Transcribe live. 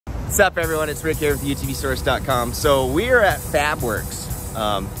What's up, everyone? It's Rick here with UTVSource.com. So we are at Fabworks.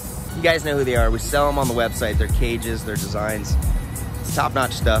 You guys know who they are. We sell them on the website. Their cages, their designs. It's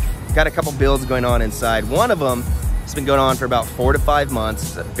top-notch stuff. Got a couple builds going on inside. One of them has been going on for about 4 to 5 months.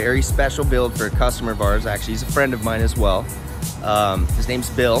 It's a very special build for a customer of ours. Actually, he's a friend of mine as well. His name's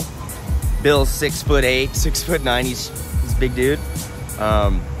Bill. Bill's 6'8", 6'9". He's a big dude.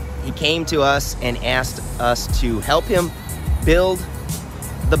 He came to us and asked us to help him build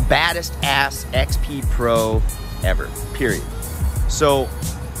the baddest ass XP Pro ever, period. So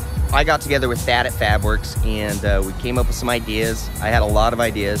I got together with Thad at Fabworks and we came up with some ideas. I had a lot of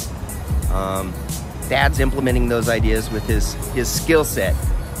ideas. Thad's implementing those ideas with his skill set.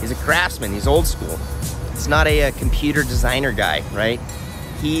 He's a craftsman, he's old school. He's not a computer designer guy, right?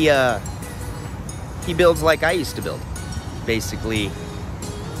 He builds like I used to build. Basically,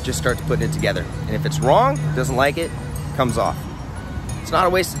 just starts putting it together. And if it's wrong, doesn't like it, comes off. It's not a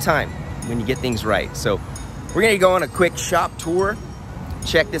waste of time when you get things right. So we're gonna go on a quick shop tour,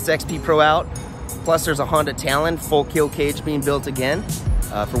 check this XP Pro out. Plus there's a Honda Talon full kill cage being built again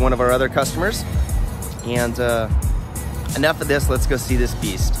for one of our other customers. And enough of this, let's go see this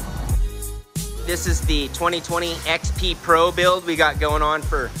beast. This is the 2020 XP Pro build we got going on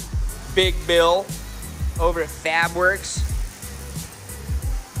for Big Bill over at Fabworks.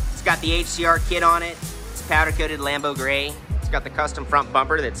 It's got the HCR kit on it. It's powder coated Lambo gray. It's got the custom front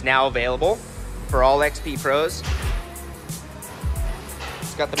bumper that's now available for all XP Pros.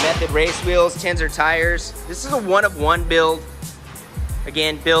 It's got the Method race wheels, Tensor tires. This is a one-of-one build.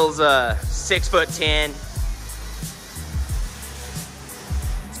 Again, Bill's 6'10".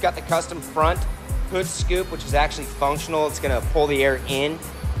 It's got the custom front hood scoop, which is actually functional. It's gonna pull the air in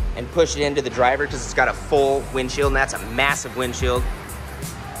and push it into the driver because it's got a full windshield, and that's a massive windshield.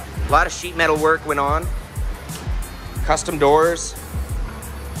 A lot of sheet metal work went on. Custom doors.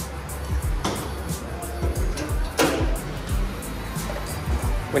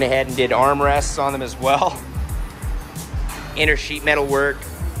 Went ahead and did armrests on them as well. Inner sheet metal work.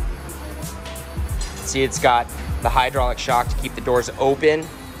 See, it's got the hydraulic shock to keep the doors open.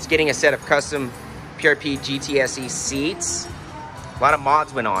 It's getting a set of custom PRP GTSE seats. A lot of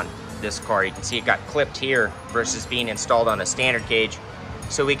mods went on this car. You can see it got clipped here versus being installed on a standard cage,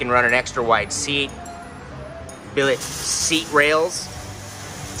 so we can run an extra wide seat. Billet seat rails.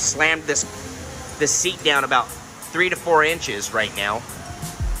 Slammed this seat down about 3 to 4 inches right now.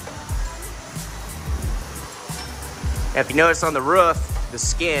 Now, if you notice on the roof, the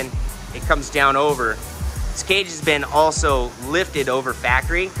skin, it comes down over. This cage has been also lifted over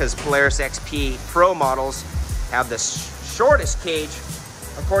factory because Polaris XP Pro models have the shortest cage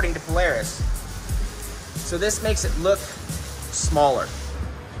according to Polaris. So this makes it look smaller.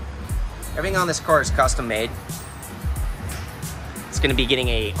 Everything on this car is custom made. It's gonna be getting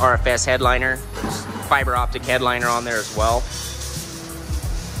a RFS headliner. There's fiber optic headliner on there as well.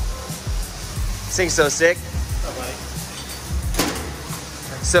 This thing's so sick.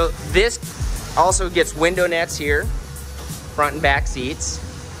 So this also gets window nets here, front and back seats.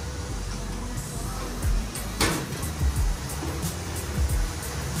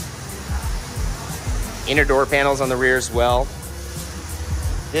 Inner door panels on the rear as well.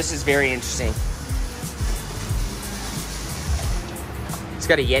 This is very interesting. It's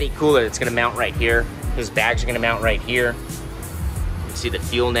got a Yeti cooler that's gonna mount right here. His bags are gonna mount right here. You can see the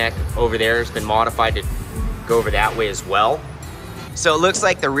fuel neck over there has been modified to go over that way as well. So it looks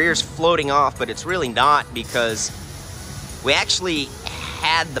like the rear's floating off, but it's really not, because we actually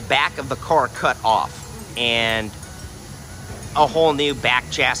had the back of the car cut off and a whole new back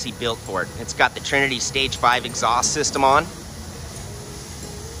chassis built for it. It's got the Trinity Stage 5 exhaust system on.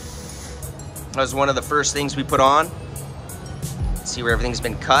 That was one of the first things we put on. See where everything's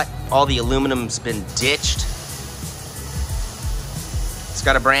been cut. All the aluminum's been ditched. It's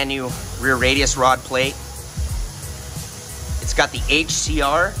got a brand new rear radius rod plate. It's got the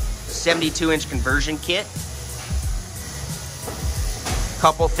HCR 72-inch conversion kit.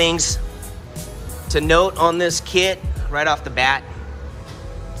 Couple things to note on this kit right off the bat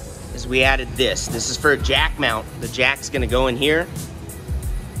is we added this. This is for a jack mount. The jack's gonna go in here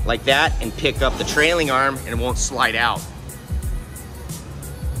like that and pick up the trailing arm, and it won't slide out.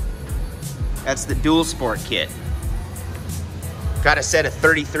 That's the dual sport kit. Got a set of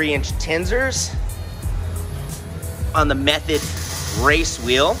 33-inch Tensors on the Method race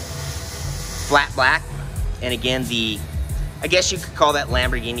wheel, flat black, and again I guess you could call that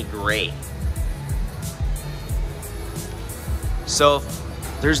Lamborghini gray. So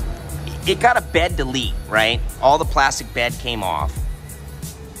it got a bed delete, right? All the plastic bed came off.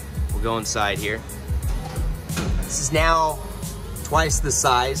 We'll go inside here. This is now twice the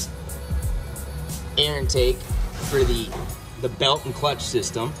size air intake for the belt and clutch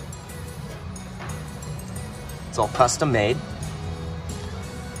system. It's all custom made.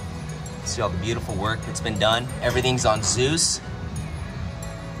 See all the beautiful work that's been done. Everything's on Zeus.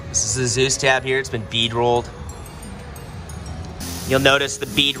 This is the Zeus tab here. It's been bead rolled. You'll notice the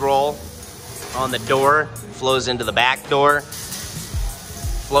bead roll on the door flows into the back door,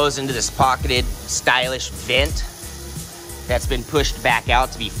 flows into this pocketed, stylish vent that's been pushed back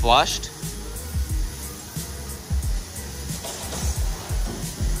out to be flushed.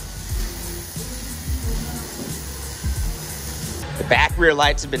 The back rear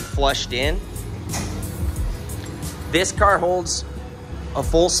lights have been flushed in. This car holds a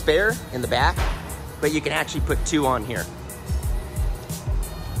full spare in the back, but you can actually put 2 on here.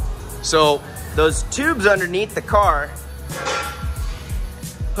 So those tubes underneath the car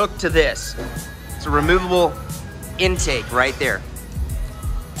hook to this. It's a removable intake right there.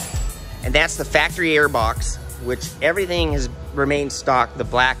 And that's the factory air box, which everything has remained stock. The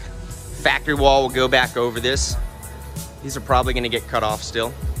black factory wall will go back over this. These are probably gonna get cut off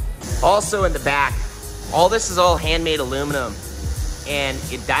still. Also in the back, all this is all handmade aluminum, and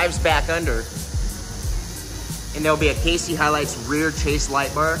it dives back under, and there'll be a KC Highlights rear chase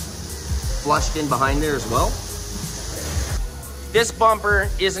light bar flushed in behind there as well. This bumper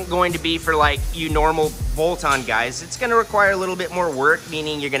isn't going to be for like you normal bolt-on guys. It's gonna require a little bit more work,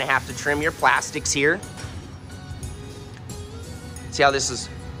 meaning you're gonna have to trim your plastics here. See how this is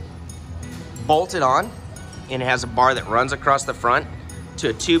bolted on, and it has a bar that runs across the front to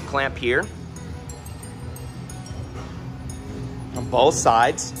a tube clamp here on both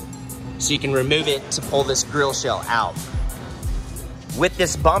sides, so you can remove it to pull this grill shell out. With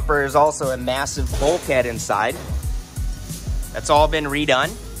this bumper is also a massive bulkhead inside. That's all been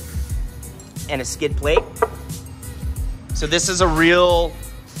redone, and a skid plate. So this is a real,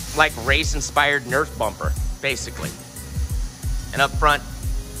 like, race-inspired Nerf bumper, basically. And up front,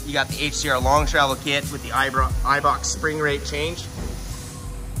 you got the HCR long travel kit with the iBox spring rate change.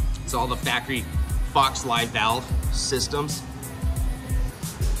 It's all the factory Fox Live valve systems.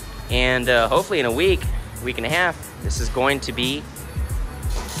 And hopefully in a week and a half, this is going to be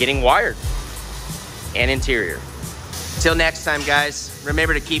getting wired and interior. Till next time, guys,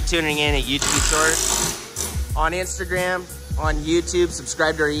 remember to keep tuning in at UTV Source on Instagram, on YouTube.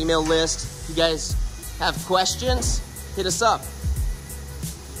 Subscribe to our email list. If you guys have questions, hit us up.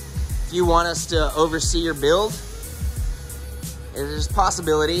 If you want us to oversee your build, there's a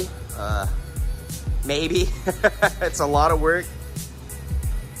possibility. Maybe. It's a lot of work.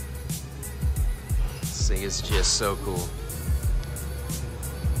 This thing is just so cool.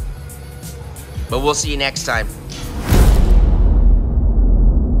 But we'll see you next time.